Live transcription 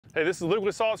Hey, this is Luke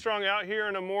with Salt Strong out here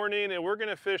in the morning, and we're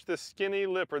gonna fish the skinny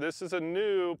lipper. This is a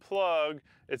new plug.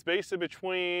 It's basically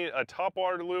between a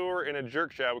topwater lure and a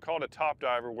jerk shad. We call it a top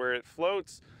diver, where it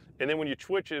floats, and then when you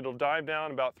twitch it, it'll dive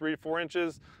down about 3 to 4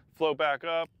 inches, float back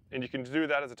up, and you can do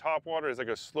that as a topwater, as like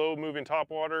a slow moving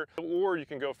topwater, or you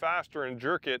can go faster and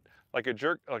jerk it like a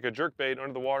jerk bait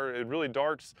under the water. It really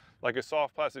darts like a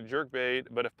soft plastic jerk bait,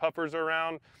 but if puffers are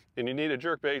around and you need a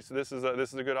jerk bait, so this is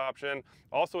a good option.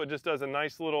 Also, it just does a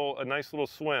nice little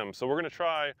swim. So we're gonna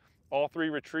try all 3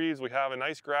 retrieves. We have a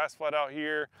nice grass flat out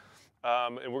here,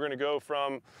 and we're gonna go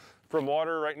from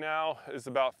water right now is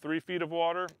about 3 feet of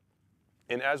water.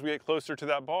 And as we get closer to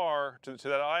that bar, to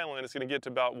that island, it's gonna get to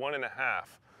about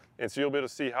 1.5. And so you'll be able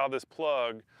to see how this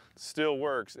plug still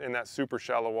works in that super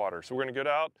shallow water. So we're gonna get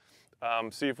out,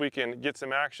 see if we can get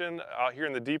some action out here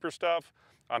in the deeper stuff.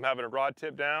 I'm having a rod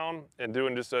tip down and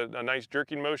doing just a nice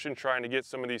jerking motion, trying to get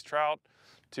some of these trout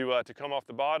to come off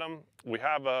the bottom. We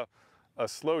have a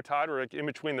slow tide, we're like in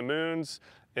between the moons,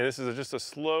 and this is just a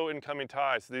slow incoming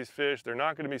tide. So these fish, they're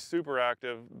not gonna be super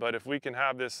active, but if we can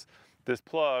have this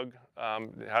plug,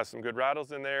 it has some good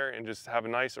rattles in there, and just have a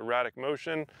nice erratic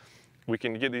motion, we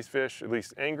can get these fish at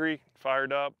least angry,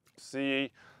 fired up,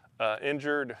 see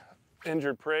injured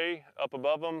prey up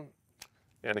above them,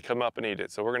 and they come up and eat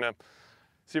it. So we're gonna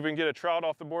see if we can get a trout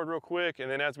off the board real quick, and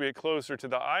then as we get closer to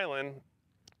the island,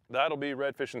 that'll be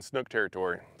redfish and snook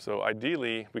territory. So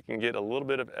ideally, we can get a little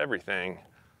bit of everything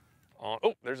on.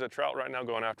 Oh, there's a trout right now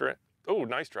going after it. Oh,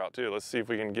 nice trout too. Let's see if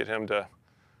we can get him to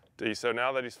eat. So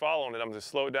now that he's following it, I'm gonna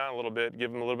slow it down a little bit,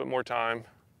 give him a little bit more time.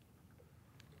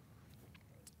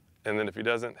 And then if he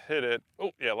doesn't hit it,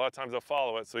 oh yeah, a lot of times they'll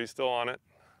follow it, so he's still on it.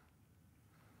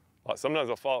 Sometimes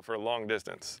they'll follow it for a long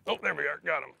distance. Oh, there we are,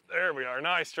 got him. There we are,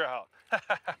 nice trout.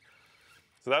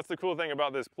 So that's the cool thing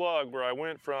about this plug, where I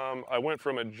went from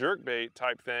a jerk bait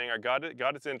type thing. I got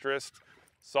its interest,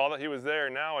 saw that he was there.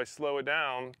 Now I slow it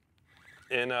down,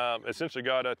 and essentially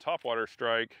got a topwater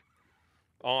strike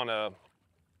on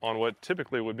what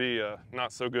typically would be a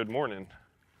not so good morning.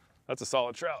 That's a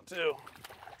solid trout too.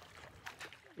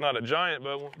 Not a giant,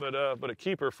 but a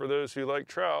keeper for those who like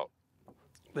trout.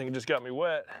 I think it just got me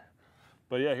wet.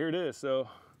 But yeah, here it is. So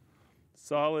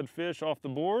solid fish off the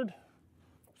board.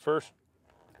 First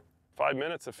 5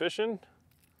 minutes of fishing.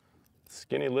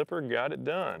 Skinny lipper got it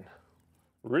done.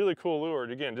 Really cool lure.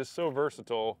 Again, just so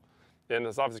versatile. And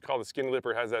it's obviously called the skinny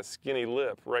lipper. It has that skinny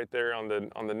lip right there on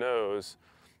the nose.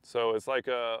 So it's like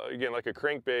again, like a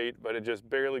crankbait, but it just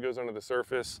barely goes under the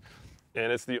surface.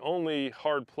 And it's the only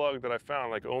hard plug that I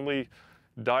found, like only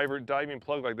diving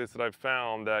plug like this that I've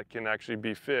found that can actually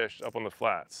be fished up on the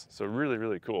flats. So really,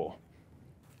 really cool.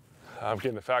 I'm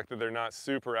getting the fact that they're not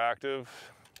super active.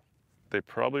 They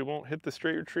probably won't hit the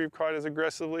straight retrieve quite as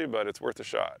aggressively, but it's worth a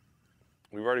shot.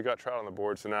 We've already got trout on the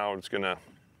board, so now I'm just gonna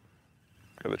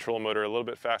get the trolling motor a little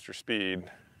bit faster speed.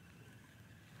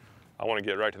 I wanna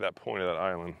get right to that point of that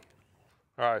island.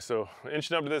 All right, so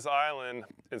inching up to this island,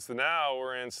 now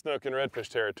we're in snook and redfish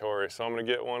territory. So I'm gonna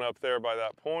get one up there by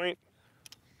that point.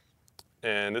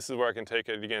 And this is where I can take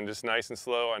it, again, just nice and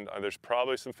slow. And there's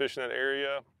probably some fish in that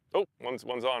area. Oh, one's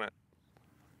on it.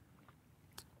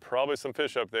 Probably some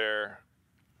fish up there.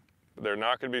 But they're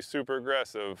not gonna be super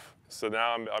aggressive. So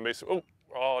now I'm basically,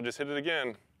 oh, I just hit it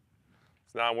again.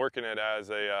 So now I'm working it as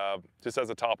just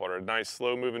as a topwater, a nice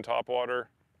slow moving topwater.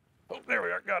 Oh, there we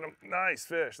are, got him. Nice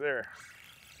fish there.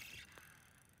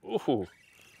 Ooh,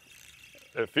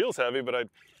 it feels heavy, but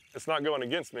it's not going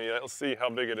against me. Let's see how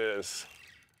big it is.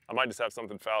 I might just have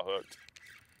something foul hooked.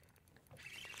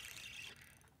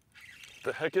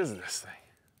 The heck is this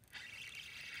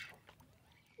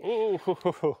thing? Ooh,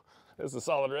 it's a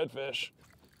solid redfish.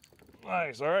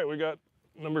 Nice, all right, we got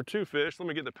number 2 fish. Let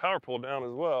me get the power pole down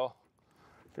as well.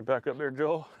 Get back up there,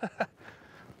 Joel.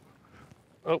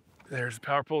 Oh, there's the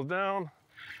power pole down.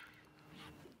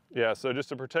 Yeah, so just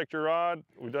to protect your rod,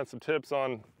 we've done some tips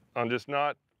on just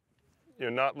not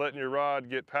letting your rod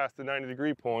get past the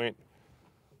 90-degree point.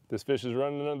 This fish is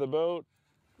running under the boat,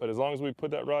 but as long as we put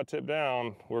that rod tip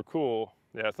down, we're cool.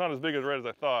 Yeah, it's not as big as red as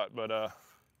I thought, but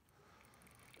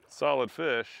solid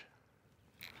fish.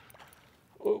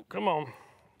 Oh, come on.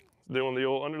 Doing the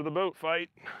old under the boat fight.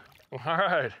 All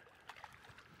right.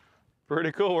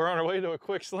 Pretty cool, we're on our way to a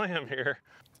quick slam here.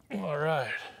 All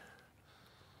right.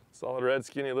 Solid red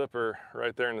skinny lipper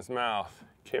right there in his mouth.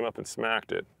 Came up and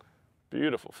smacked it.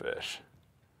 Beautiful fish.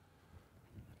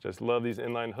 Just love these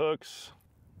inline hooks.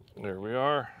 There we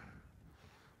are.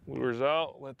 Lures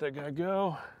out, let that guy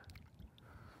go.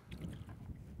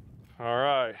 All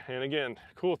right, and again,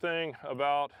 cool thing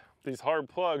about these hard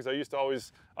plugs, I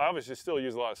obviously still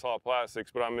use a lot of solid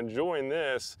plastics, but I'm enjoying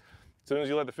this As soon as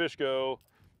you let the fish go,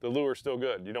 the lure's still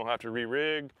good. You don't have to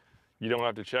re-rig. You don't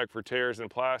have to check for tears in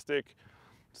plastic.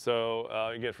 So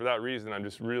again, for that reason, I'm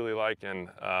just really liking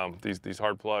these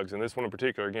hard plugs. And this one in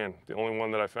particular, again, the only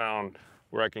one that I found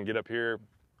where I can get up here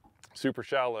super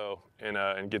shallow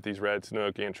and get these red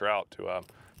snook and trout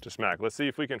to smack. Let's see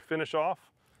if we can finish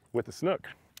off with the snook.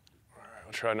 All right,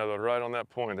 we'll try another right on that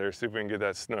point there, see if we can get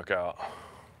that snook out.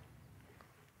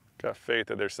 Got faith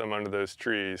that there's some under those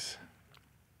trees.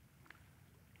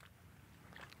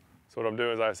 So what I'm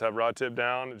doing is I just have rod tip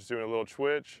down, just doing a little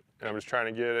twitch, and I'm just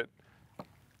trying to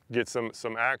get some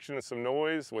action and some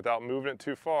noise without moving it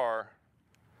too far,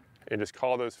 and just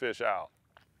call those fish out.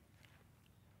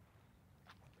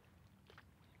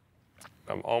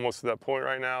 I'm almost to that point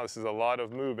right now. This is a lot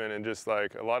of movement and just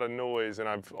like a lot of noise, and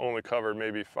I've only covered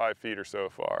maybe 5 feet or so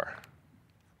far.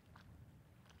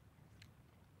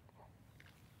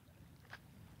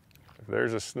 If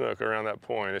there's a snook around that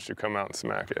point, it should come out and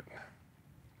smack it.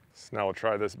 So now we'll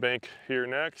try this bank here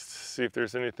next, see if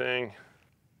there's anything.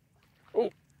 Oh,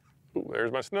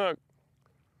 there's my snook.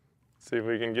 See if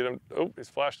we can get him. Oh, he's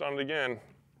flashed on it again.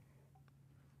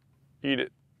 Eat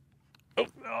it.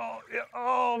 Oh, yeah.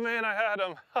 Oh man, I had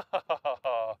him.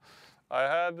 I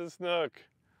had the snook.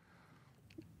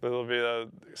 It'll be a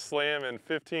slam in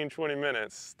 15, 20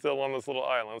 minutes, still on this little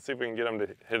island. Let's see if we can get him to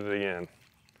hit it again.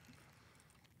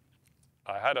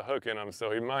 I had a hook in him,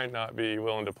 so he might not be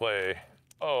willing to play.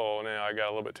 Oh, now I got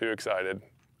a little bit too excited.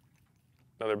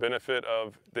 Another benefit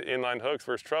of the inline hooks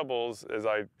versus trebles is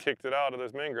I kicked it out of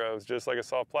those mangroves just like a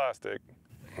soft plastic.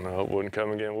 No, it wouldn't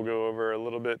come again. We'll go over a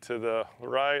little bit to the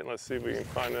right. And let's see if we can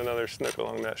find another snook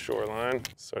along that shoreline.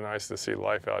 So nice to see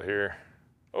life out here.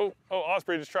 Oh,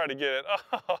 Osprey just tried to get it.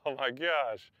 Oh my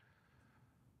gosh.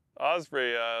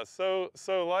 Osprey, so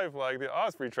lifelike. The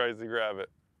Osprey tries to grab it.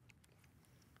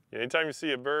 Anytime you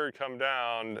see a bird come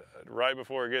down right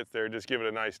before it gets there, just give it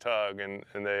a nice tug and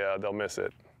they'll miss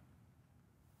it.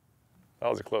 That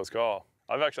was a close call.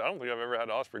 I don't think I've ever had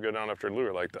an osprey go down after a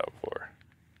lure like that before.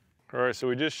 All right, so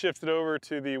we just shifted over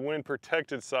to the wind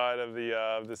protected side of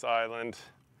this island.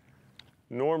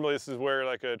 Normally this is where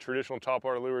like a traditional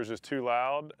topwater lure is just too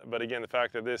loud, but again, the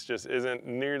fact that this just isn't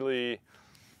nearly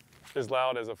as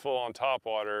loud as a full-on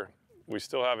topwater, we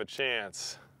still have a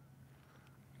chance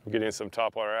of getting some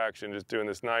topwater action, just doing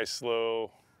this nice slow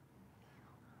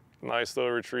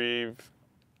retrieve.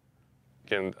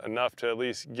 Again, enough to at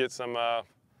least get some a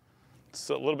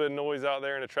little bit of noise out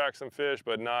there and attract some fish,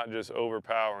 but not just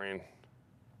overpowering.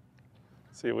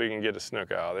 See if we can get a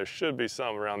snook out. There should be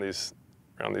some around these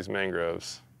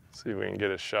mangroves. See if we can get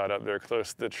a shot up there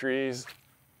close to the trees.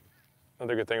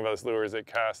 Another good thing about this lure is it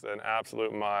casts an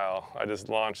absolute mile. I just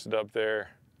launched it up there,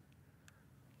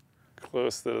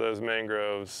 close to those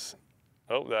mangroves.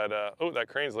 Oh, that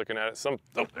crane's looking at it.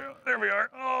 There we are.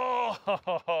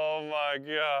 Oh my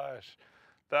gosh.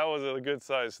 That was a good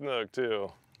sized snook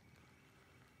too.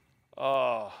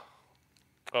 Oh,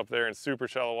 up there in super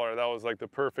shallow water. That was like the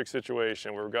perfect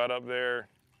situation where we got up there,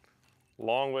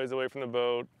 long ways away from the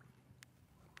boat.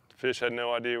 Fish had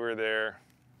no idea we were there.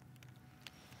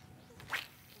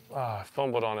 I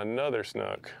fumbled on another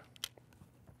snook.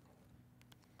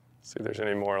 See if there's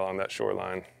any more along that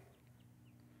shoreline.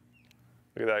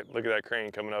 Look at that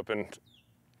crane coming up, and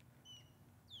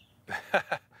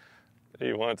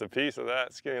he wants a piece of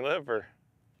that skinny lipper.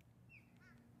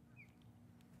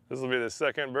 This will be the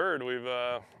second bird we've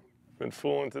been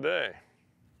fooling today.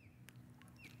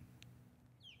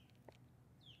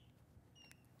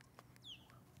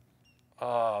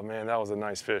 Oh man, that was a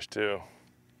nice fish too.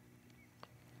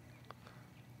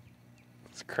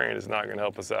 This crane is not gonna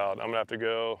help us out. I'm gonna have to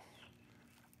go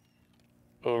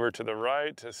over to the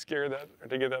right to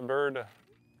get that bird to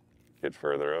get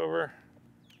further over.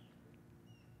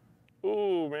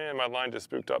 Ooh, man, my line just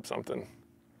spooked up something.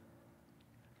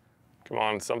 Come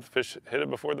on, some fish hit it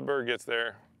before the bird gets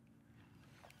there.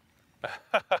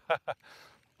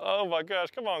 Oh my gosh,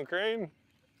 come on, crane.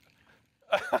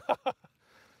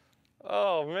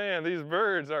 Oh man, these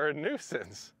birds are a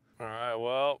nuisance. All right,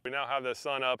 well, we now have the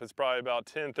sun up. It's probably about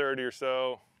 10:30 or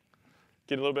so.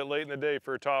 Getting a little bit late in the day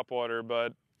for topwater,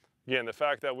 but again, the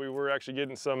fact that we were actually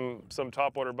getting some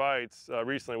topwater bites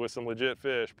recently with some legit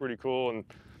fish, pretty cool.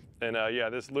 And yeah,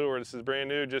 this lure, this is brand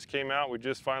new, just came out. We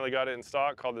just finally got it in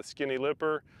stock, called the Skinny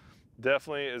Lipper.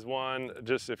 Definitely is one,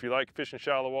 just if you like fishing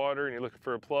shallow water and you're looking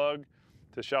for a plug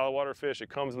to shallow water fish, it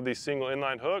comes with these single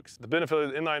inline hooks. The benefit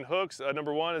of the inline hooks,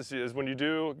 number one, is when you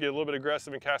do get a little bit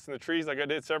aggressive and casting the trees, like I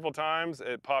did several times,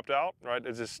 it popped out, right?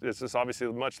 It's just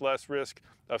obviously much less risk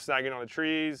of snagging on the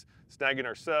trees, snagging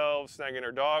ourselves, snagging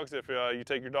our dogs. If you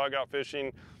take your dog out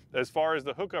fishing as far as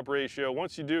the hookup ratio,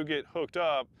 once you do get hooked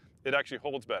up, it actually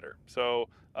holds better. So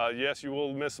yes, you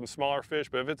will miss some smaller fish,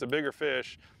 but if it's a bigger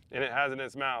fish and it has it in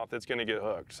its mouth, it's gonna get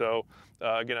hooked. So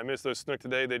again, I missed those snook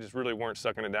today. They just really weren't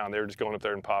sucking it down. They were just going up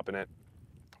there and popping it.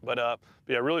 But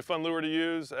yeah, really fun lure to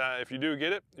use. If you do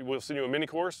get it, we'll send you a mini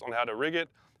course on how to rig it,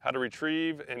 how to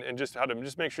retrieve, and just how to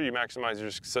just make sure you maximize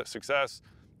your success.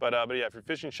 But yeah, if you're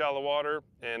fishing shallow water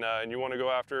and you want to go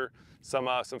after some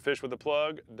fish with a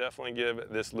plug, definitely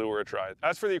give this lure a try.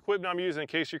 As for the equipment I'm using, in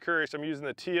case you're curious, I'm using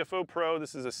the TFO Pro.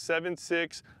 This is a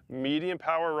 7.6 medium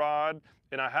power rod,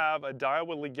 and I have a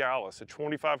Daiwa Legalis, a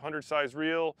 2500 size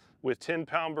reel with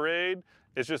 10-pound braid.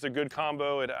 It's just a good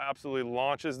combo. It absolutely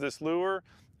launches this lure.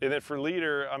 And then for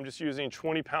leader, I'm just using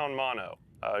 20-pound mono.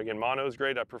 Again, mono is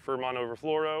great. I prefer mono over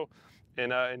fluoro.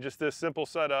 And just this simple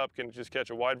setup can just catch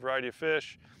a wide variety of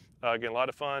fish. Again, a lot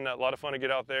of fun to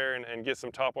get out there and get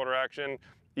some topwater action,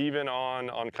 even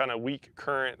on kind of weak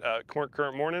current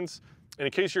mornings. And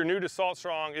in case you're new to Salt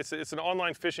Strong, it's an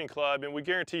online fishing club, and we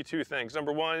guarantee two things.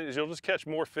 Number one is you'll just catch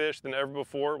more fish than ever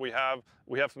before. We have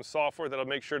some software that'll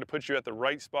make sure to put you at the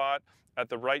right spot at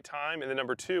the right time. And then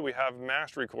number two, we have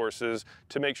mastery courses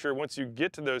to make sure once you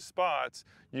get to those spots,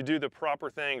 you do the proper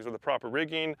things with the proper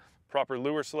rigging, proper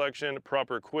lure selection,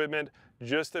 proper equipment,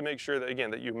 just to make sure that,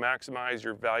 again, that you maximize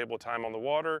your valuable time on the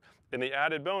water. And the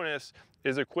added bonus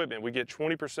is equipment. We get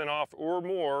 20% off or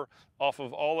more off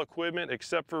of all equipment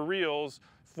except for reels,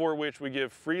 for which we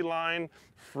give free line,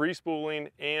 free spooling,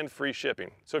 and free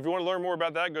shipping. So if you want to learn more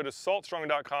about that, go to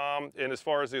saltstrong.com. And as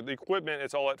far as the equipment,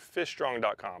 it's all at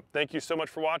fishstrong.com. Thank you so much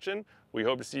for watching. We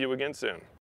hope to see you again soon.